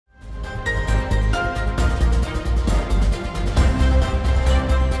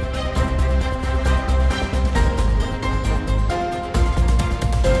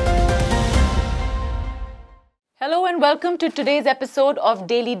and welcome to today's episode of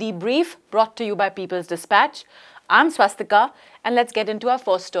Daily Debrief, brought to you by People's Dispatch. I'm Swastika, and let's get into our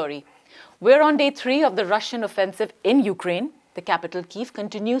first story. We're on day 3 of the Russian offensive in Ukraine. The capital, Kiev,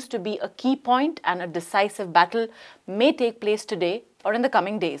 continues to be a key point, and a decisive battle may take place today or in the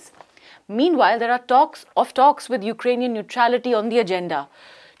coming days. Meanwhile, there are talks with Ukrainian neutrality on the agenda.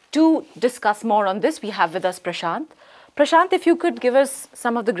 To discuss more on this, we have with us Prashant. Prashant, if you could give us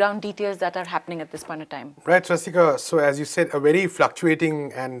some of the ground details that are happening at this point in time. Right, Swastika. So as you said, a very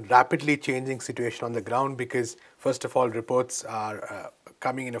fluctuating and rapidly changing situation on the ground because, first of all, reports are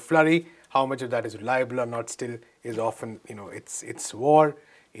coming in a flurry. How much of that is reliable or not still is often, it's war.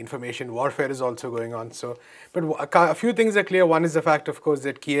 Information warfare is also going on. So, but a few things are clear. One is the fact, of course,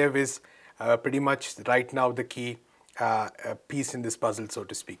 that Kiev is pretty much right now the key piece in this puzzle, so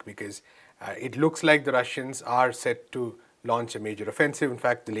to speak, because it looks like the Russians are set to launch a major offensive. In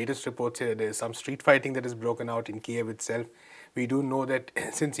fact, the latest reports say that there is some street fighting that has broken out in Kiev itself. We do know that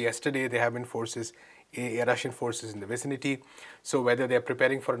since yesterday there have been Russian forces in the vicinity. So whether they are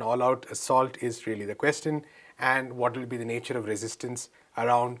preparing for an all-out assault is really the question, and what will be the nature of resistance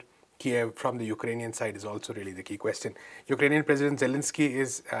around Kiev from the Ukrainian side is also really the key question. Ukrainian President Zelensky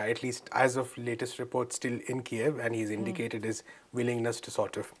is, at least as of latest reports, still in Kiev, and he's indicated his willingness to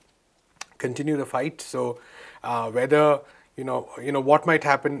sort of continue the fight. So whether what might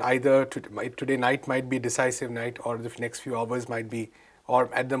happen, either today night might be a decisive night, or the next few hours might be,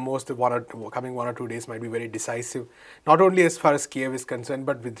 or at the most the coming 1 or 2 days might be very decisive, not only as far as Kiev is concerned,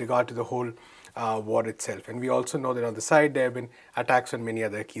 but with regard to the whole war itself. And we also know that on the side there have been attacks on many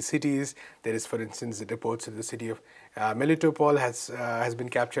other key cities. There is, for instance, the reports that the city of Melitopol has been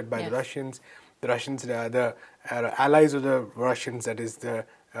captured by the Russians. The Russians, the allies of the Russians, that is the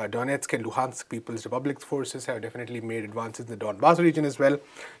Donetsk and Luhansk People's Republic forces, have definitely made advances in the Donbas region as well.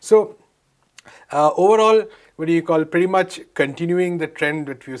 So overall, pretty much continuing the trend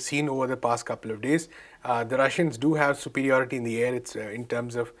that we've seen over the past couple of days. The Russians do have superiority in the air. It's in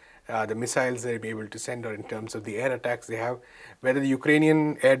terms of the missiles they'll be able to send, or in terms of the air attacks they have. Whether the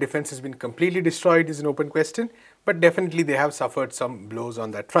Ukrainian air defense has been completely destroyed is an open question, but definitely they have suffered some blows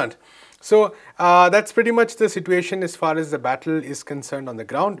on that front. So that's pretty much the situation as far as the battle is concerned on the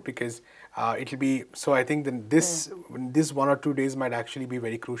ground, because it'll be, so I think that this 1 or 2 days might actually be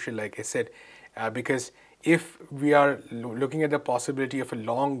very crucial, like I said, because if we are looking at the possibility of a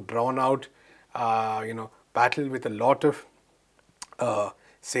long drawn out battle with a lot of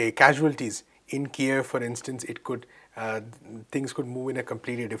say casualties in Kiev, for instance, it could things could move in a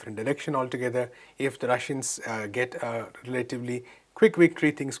completely different direction altogether. If the Russians get a relatively quick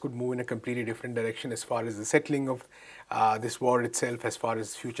victory, things could move in a completely different direction as far as the settling of this war itself, as far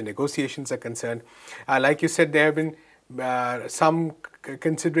as future negotiations are concerned. Like you said, there have been some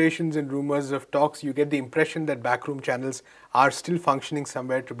considerations and rumors of talks. You get the impression that backroom channels are still functioning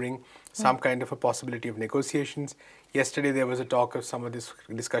somewhere to bring some kind of a possibility of negotiations. Yesterday there was a talk of some of these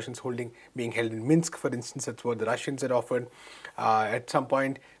discussions being held in Minsk, for instance. That's what the Russians had offered. At some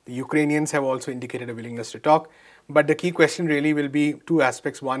point, the Ukrainians have also indicated a willingness to talk. But the key question really will be two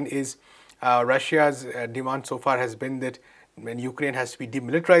aspects. One is Russia's demand so far has been that when Ukraine has to be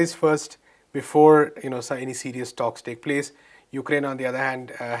demilitarized first before any serious talks take place. Ukraine, on the other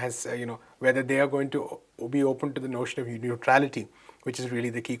hand, has whether they are going to be open to the notion of neutrality, which is really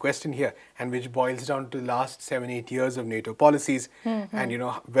the key question here, and which boils down to the last 7-8 years of NATO policies, and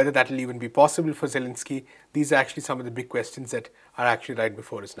whether that will even be possible for Zelensky. These are actually some of the big questions that are actually right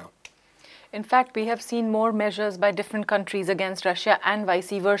before us now. In fact, we have seen more measures by different countries against Russia and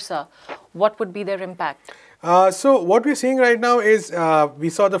vice versa. What would be their impact? So what we're seeing right now is we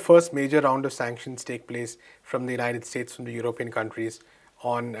saw the first major round of sanctions take place from the United States, from the European countries,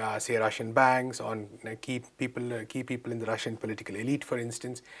 on say Russian banks, on key people in the Russian political elite, for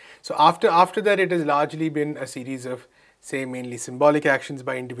instance. So after that, it has largely been a series of, say, mainly symbolic actions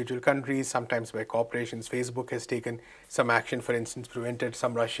by individual countries, sometimes by corporations. Facebook has taken some action, for instance, prevented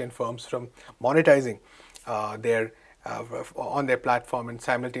some Russian firms from monetizing on their platform, and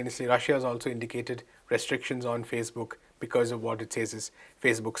simultaneously Russia has also indicated restrictions on Facebook because of what it says is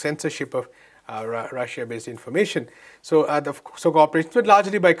Facebook censorship of Russia-based information. So corporations, but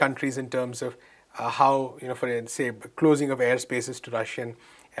largely by countries in terms of how, for say, closing of airspaces to Russian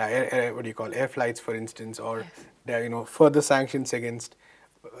air flights, for instance, or further sanctions against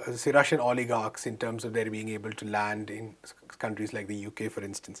say Russian oligarchs in terms of their being able to land in countries like the UK, for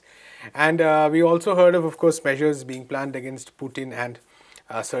instance. And we also heard of course, measures being planned against Putin and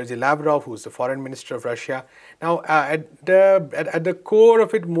Sergei Lavrov, who's the foreign minister of Russia. Now, at the core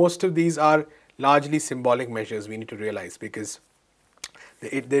of it, most of these are largely symbolic measures, we need to realize, because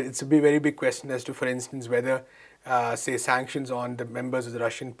it's a very big question as to, for instance, whether say, sanctions on the members of the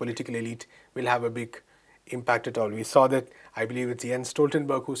Russian political elite will have a big impact at all. We saw that, I believe it's Jens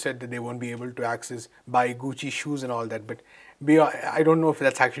Stoltenberg who said that they won't be able to buy Gucci shoes and all that. But I don't know if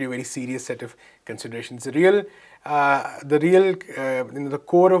that's actually a very serious set of considerations. The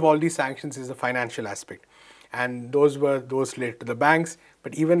core of all these sanctions is the financial aspect. And those related to the banks.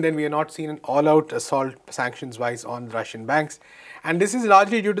 But even then, we are not seeing an all-out assault sanctions-wise on the Russian banks. And this is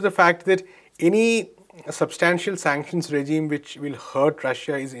largely due to the fact that any substantial sanctions regime which will hurt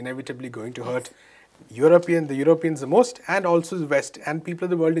Russia is inevitably going to hurt the Europeans the most, and also the West and people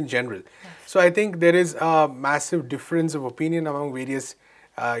of the world in general. Yes. So I think there is a massive difference of opinion among various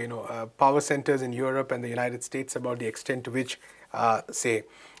power centers in Europe and the United States about the extent to which,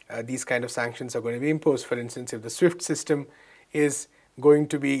 these kind of sanctions are going to be imposed. For instance, if the SWIFT system is going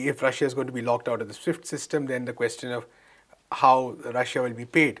to be, if Russia is going to be locked out of the SWIFT system, then the question of how Russia will be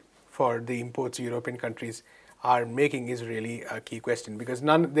paid for the imports European countries are making is really a key question, because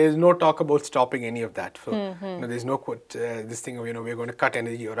there's no talk about stopping any of that. So there's no this thing of we're going to cut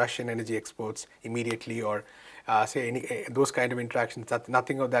energy or Russian energy exports immediately, or those kind of interactions.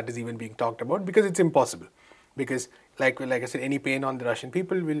 Nothing of that is even being talked about, because it's impossible. Because like I said, any pain on the Russian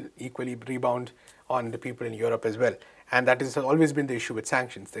people will equally rebound on the people in Europe as well. And that has always been the issue with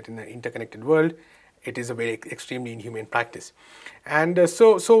sanctions, that in an interconnected world, it is a very extremely inhumane practice. And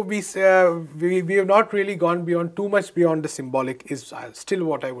so we have not really gone too much beyond the symbolic, is still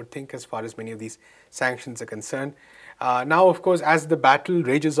what I would think as far as many of these sanctions are concerned. Now, of course, as the battle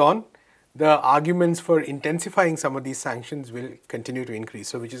rages on, the arguments for intensifying some of these sanctions will continue to increase.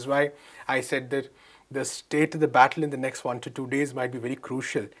 So which is why I said that the state of the battle in the next 1 to 2 days might be very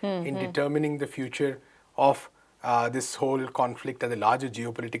crucial in determining the future of this whole conflict and the larger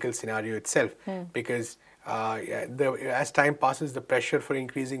geopolitical scenario itself, because as time passes, the pressure for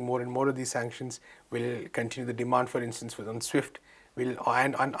increasing more and more of these sanctions will continue. The demand, for instance, on SWIFT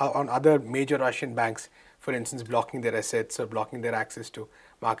and on other major Russian banks, for instance, blocking their assets or blocking their access to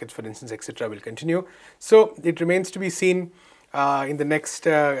markets, for instance, etc., will continue. So it remains to be seen. In the next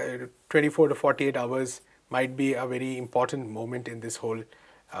 24 to 48 hours might be a very important moment in this whole,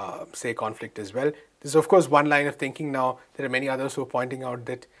 conflict as well. This is, of course, one line of thinking. Now, there are many others who are pointing out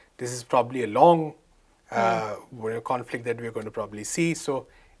that this is probably a long conflict that we're going to probably see. So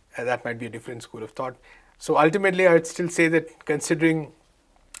that might be a different school of thought. So ultimately, I would still say that, considering,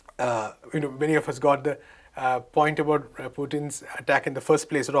 many of us got the point about Putin's attack in the first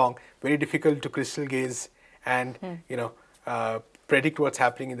place wrong, very difficult to crystal gaze and, predict what's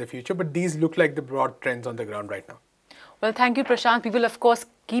happening in the future. But these look like the broad trends on the ground right now. Well, thank you, Prashant. We will, of course,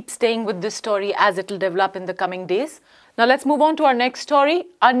 keep staying with this story as it will develop in the coming days. Now, let's move on to our next story.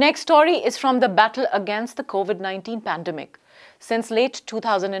 Our next story is from the battle against the COVID-19 pandemic. Since late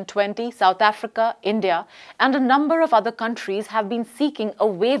 2020, South Africa, India, and a number of other countries have been seeking a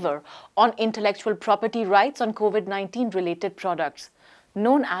waiver on intellectual property rights on COVID-19 related products.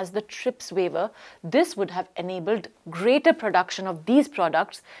 Known as the TRIPS waiver, this would have enabled greater production of these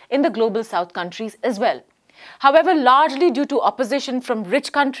products in the global South countries as well. However, largely due to opposition from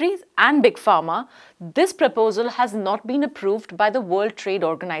rich countries and Big Pharma, this proposal has not been approved by the World Trade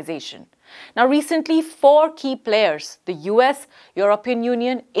Organization. Now, recently, 4 key players, the US, European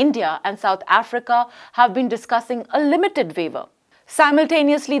Union, India, and South Africa, have been discussing a limited waiver.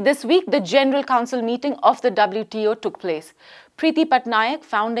 Simultaneously this week, the General Council meeting of the WTO took place. Preeti Patnaik,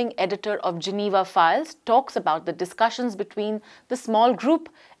 founding editor of Geneva Files, talks about the discussions between the small group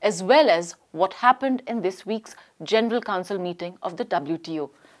as well as what happened in this week's General Council meeting of the WTO.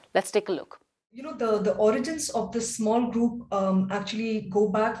 Let's take a look. The origins of this small group actually go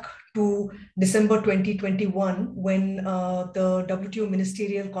back to December 2021, when the WTO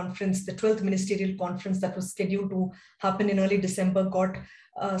Ministerial Conference, the 12th Ministerial Conference that was scheduled to happen in early December, got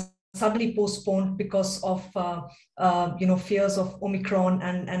suddenly postponed because of fears of Omicron,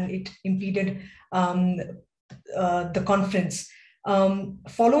 and it impeded the conference.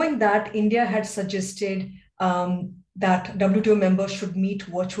 Following that, India had suggested that WTO members should meet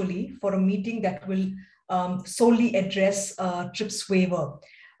virtually for a meeting that will solely address TRIPS waiver.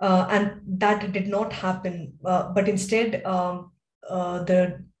 And that did not happen. But instead,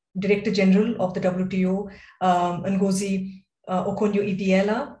 the Director General of the WTO, Ngozi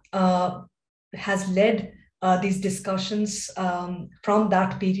Okonjo-Iweala, has led these discussions from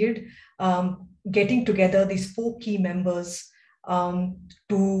that period, getting together these 4 key members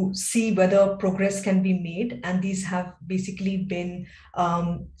to see whether progress can be made. And these have basically been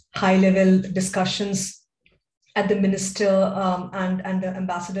high-level discussions at the minister and the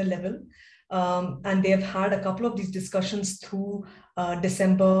ambassador level. And they have had a couple of these discussions through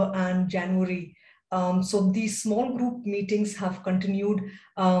December and January. So these small group meetings have continued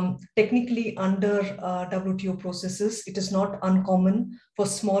technically under WTO processes. It is not uncommon for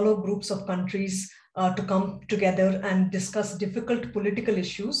smaller groups of countries to come together and discuss difficult political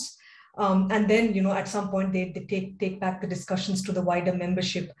issues. And then, at some point, they take back the discussions to the wider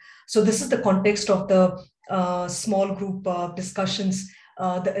membership. So this is the context of the small group discussions.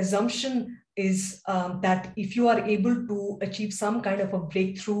 The assumption is that if you are able to achieve some kind of a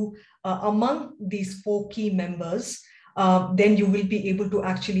breakthrough among these 4 key members, then you will be able to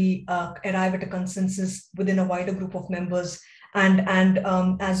actually arrive at a consensus within a wider group of members. And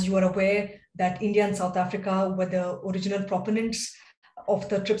as you are aware, that India and South Africa were the original proponents of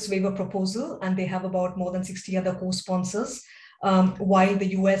the TRIPS waiver proposal, and they have about more than 60 other co-sponsors, while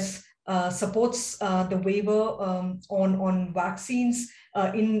the US supports the waiver on vaccines.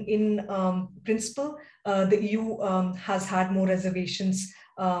 In principle, the EU has had more reservations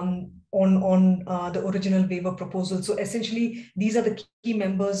on the original waiver proposal. So essentially, these are the key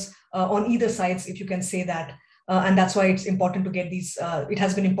members on either sides, if you can say that. And that's why it's important to get these, it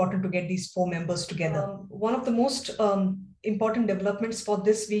has been important to get these 4 members together. One of the most important developments for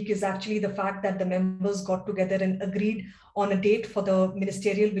this week is actually the fact that the members got together and agreed on a date for the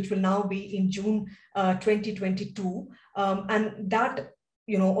ministerial, which will now be in June 2022. And that,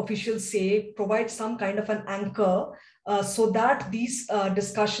 officials say, provides some kind of an anchor so that these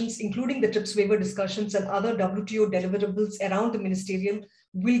discussions, including the TRIPS waiver discussions and other WTO deliverables around the ministerial,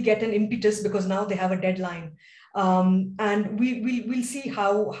 will get an impetus because now they have a deadline. And we'll see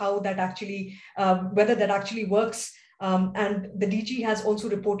how that actually, whether that actually works. And the DG has also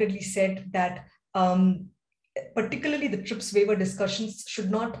reportedly said that particularly the TRIPS waiver discussions should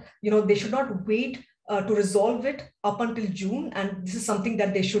not, they should not wait to resolve it up until June, and this is something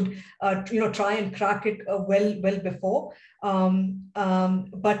that they should, try and crack it well before.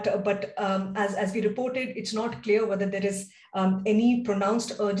 But as we reported, it's not clear whether there is any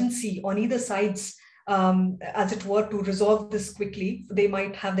pronounced urgency on either sides, as it were, to resolve this quickly. They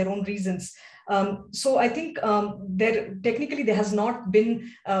might have their own reasons. So I think technically there has not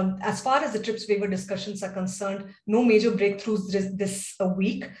been, as far as the TRIPS waiver discussions are concerned, no major breakthroughs this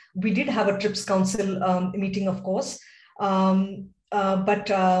week. We did have a TRIPS Council meeting, of course, but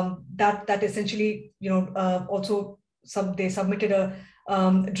that essentially, also they submitted a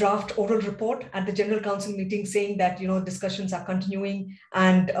draft oral report at the General Council meeting saying that, discussions are continuing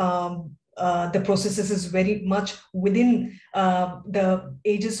and the processes is very much within the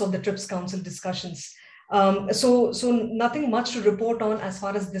aegis of the TRIPS Council discussions. So nothing much to report on as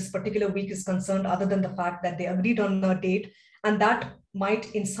far as this particular week is concerned, other than the fact that they agreed on a date, and that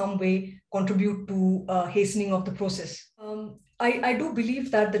might in some way contribute to hastening of the process. I do believe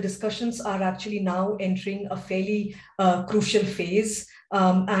that the discussions are actually now entering a fairly crucial phase.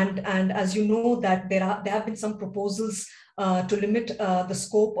 And as you know, that there have been some proposals to limit the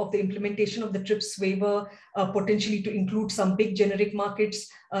scope of the implementation of the TRIPS waiver, potentially to include some big generic markets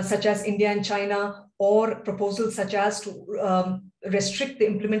such as India and China, or proposals such as to restrict the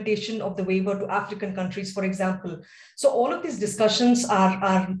implementation of the waiver to African countries, for example. So all of these discussions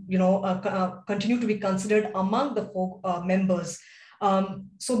are continue to be considered among the 4 members.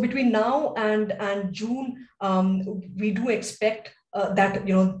 So between now and June, we do expect that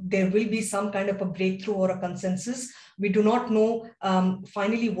there will be some kind of a breakthrough or a consensus. We do not know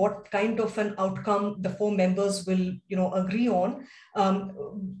finally what kind of an outcome the 4 members will agree on.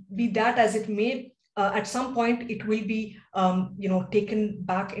 Be that as it may, at some point it will be taken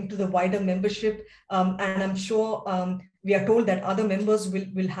back into the wider membership, and I'm sure we are told that other members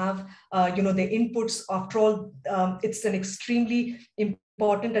will have their inputs. After all, it's an extremely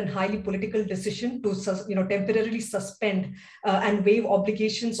important and highly political decision to temporarily suspend and waive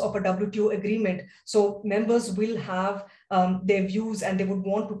obligations of a WTO agreement. So members will have their views, and they would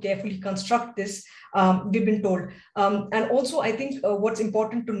want to carefully construct this, we've been told. And also, I think what's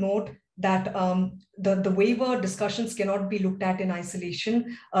important to note that the waiver discussions cannot be looked at in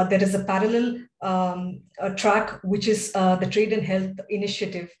isolation. There is a parallel track, which is the Trade and Health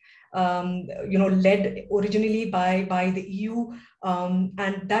Initiative, led originally by the EU,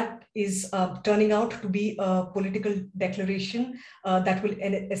 and that is turning out to be a political declaration that will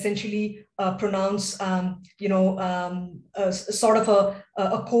essentially pronounce, sort of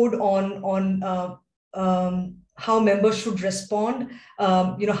a code on how members should respond,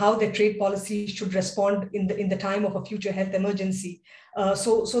 how their trade policy should respond in the time of a future health emergency.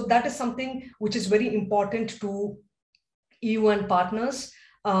 So that is something which is very important to EU and partners.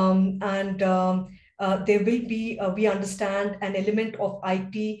 There will be, we understand, an element of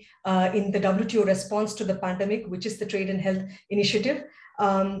IP in the WTO response to the pandemic, which is the Trade and Health Initiative.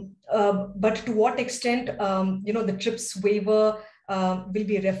 But to what extent, the TRIPS waiver will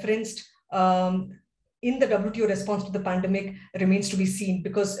be referenced in the WTO response to the pandemic remains to be seen,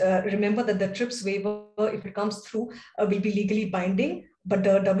 because remember that the TRIPS waiver, if it comes through, will be legally binding. But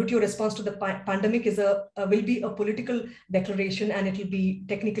the WTO response to the pandemic will be a political declaration, and it will be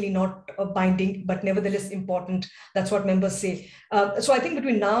technically not binding, but nevertheless important. That's what members say. So I think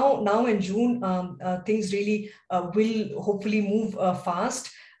between now and June, things really will hopefully move fast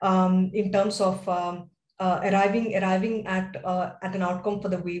in terms of arriving at an outcome for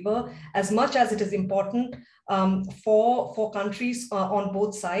the waiver. As much as it is important for countries on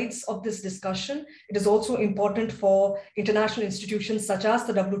both sides of this discussion, it is also important for international institutions such as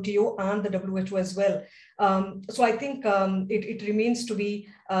the WTO and the WHO as well. So I think it remains to be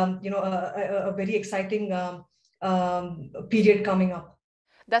a very exciting period coming up.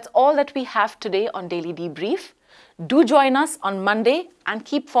 That's all that we have today on Daily Debrief. Do join us on Monday and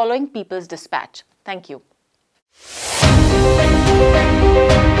keep following People's Dispatch. Thank you.